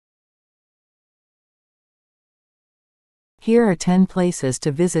Here are 10 places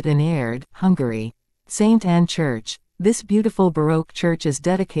to visit in Érd, Hungary. St. Anne Church. This beautiful Baroque church is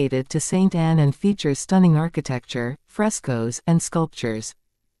dedicated to St. Anne and features stunning architecture, frescoes, and sculptures.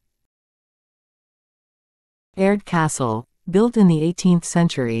 Érd Castle. Built in the 18th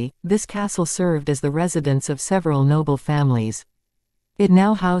century, this castle served as the residence of several noble families. It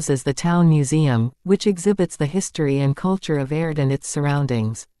now houses the town museum, which exhibits the history and culture of Érd and its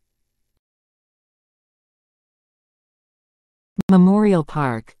surroundings. Memorial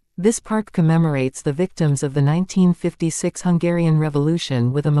Park. This park commemorates the victims of the 1956 Hungarian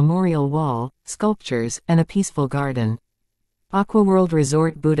Revolution with a memorial wall, sculptures, and a peaceful garden. Aquaworld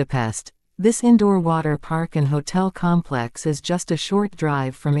Resort Budapest. This indoor water park and hotel complex is just a short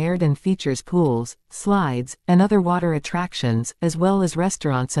drive from Érd and features pools, slides, and other water attractions, as well as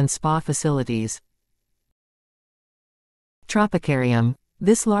restaurants and spa facilities. Tropicarium.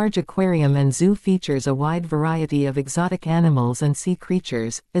 This large aquarium and zoo features a wide variety of exotic animals and sea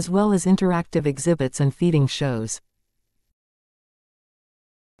creatures, as well as interactive exhibits and feeding shows.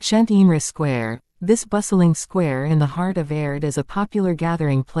 Szent Imre Square. This bustling square in the heart of Érd is a popular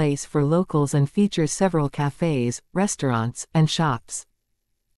gathering place for locals and features several cafes, restaurants, and shops.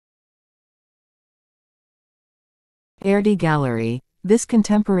 Érdi Gallery. This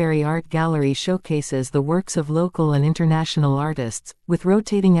contemporary art gallery showcases the works of local and international artists, with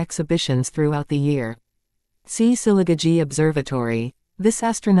rotating exhibitions throughout the year. See Szilágyi Observatory. This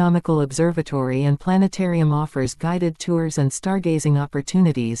astronomical observatory and planetarium offers guided tours and stargazing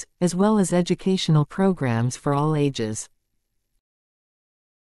opportunities, as well as educational programs for all ages.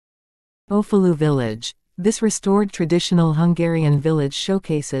 Ófalu Village. This restored traditional Hungarian village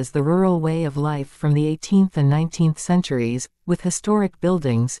showcases the rural way of life from the 18th and 19th centuries, with historic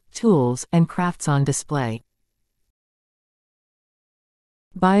buildings, tools, and crafts on display.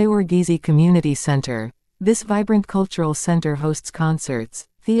 Bioorgizi Community Center. This vibrant cultural center hosts concerts,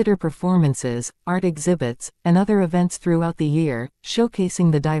 theater performances, art exhibits, and other events throughout the year,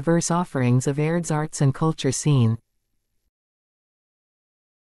 showcasing the diverse offerings of Érd's arts and culture scene.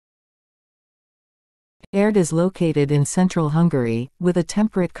 Érd is located in central Hungary, with a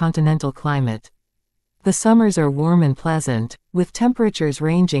temperate continental climate. The summers are warm and pleasant, with temperatures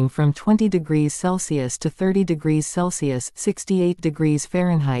ranging from 20 degrees Celsius to 30 degrees Celsius, 68 degrees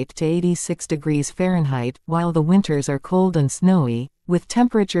Fahrenheit to 86 degrees Fahrenheit, while the winters are cold and snowy, with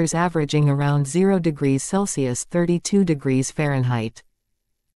temperatures averaging around 0 degrees Celsius, 32 degrees Fahrenheit.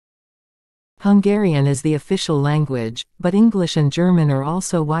 Hungarian is the official language, but English and German are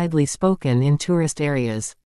also widely spoken in tourist areas.